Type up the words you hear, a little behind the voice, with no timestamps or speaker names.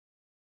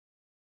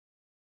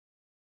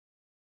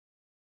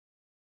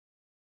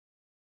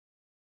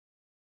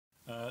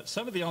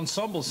Some of the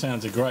ensemble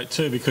sounds are great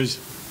too, because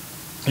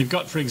you've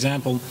got, for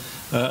example,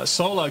 a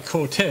solo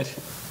quartet.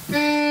 I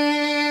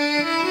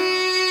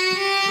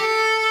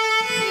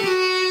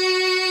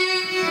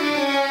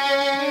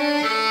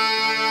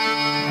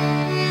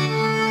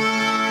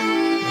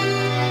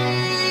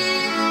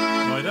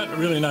don't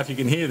really know if you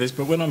can hear this,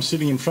 but when I'm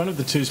sitting in front of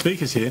the two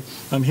speakers here,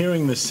 I'm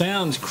hearing the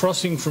sounds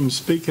crossing from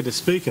speaker to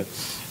speaker.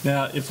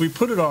 Now, if we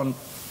put it on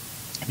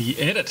the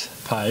edit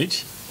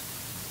page,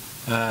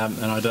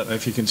 and I don't know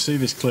if you can see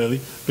this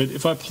clearly, but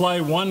if I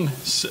play one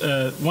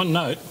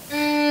note,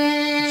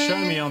 show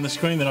me on the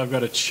screen that I've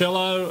got a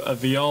cello, a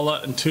viola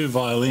and two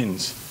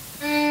violins.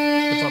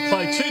 If I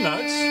play two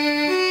notes,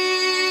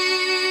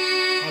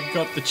 I've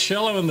got the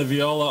cello and the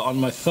viola on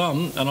my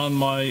thumb, and on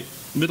my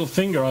middle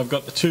finger I've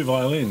got the two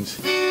violins.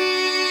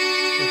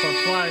 If I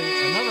play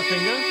another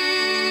finger,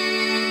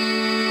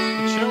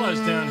 the cello's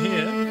down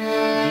here,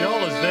 the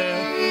viola's there,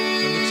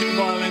 and the two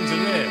violins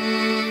are there.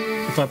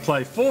 If I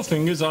play four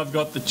fingers, I've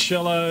got the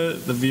cello,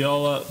 the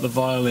viola, the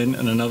violin,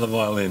 and another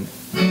violin.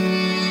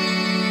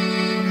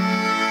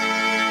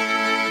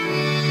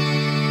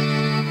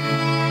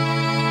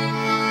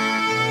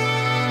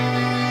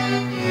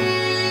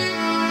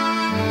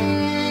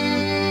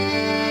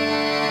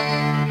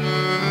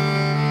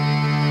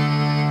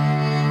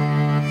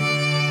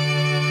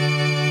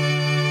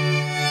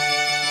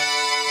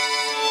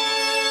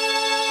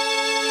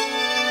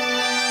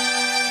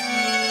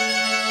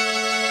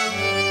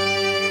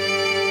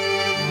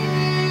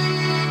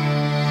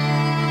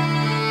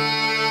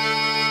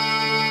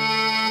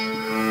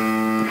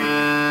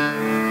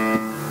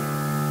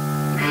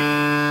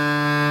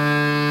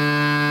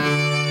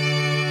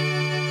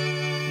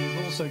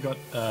 Also got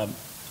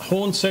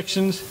horn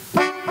sections.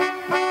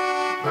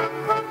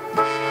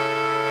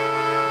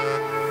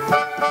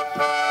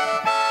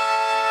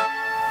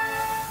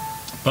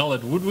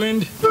 Ballad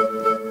woodwind.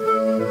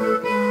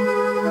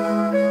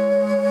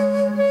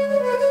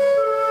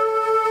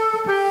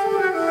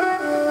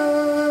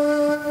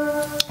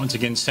 Once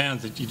again,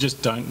 sounds that you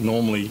just don't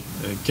normally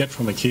get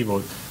from a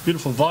keyboard.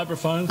 Beautiful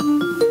vibraphone.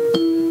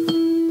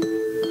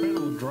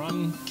 Incredible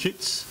drum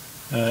kits.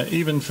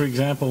 Even, for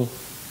example,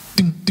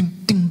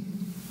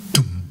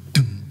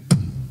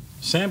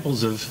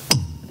 samples of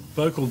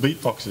vocal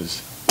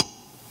beatboxes.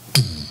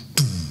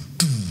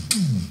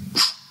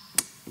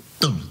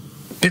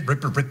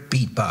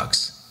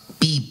 Beatbox.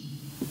 Beep,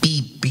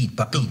 beep,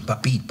 beatbox,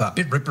 beatbox,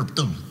 beatbox.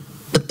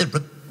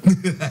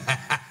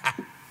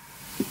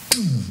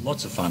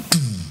 Lots of fun.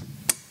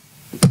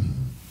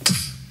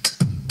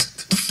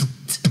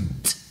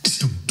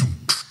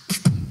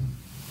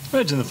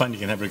 Imagine the fun you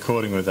can have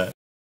recording with that.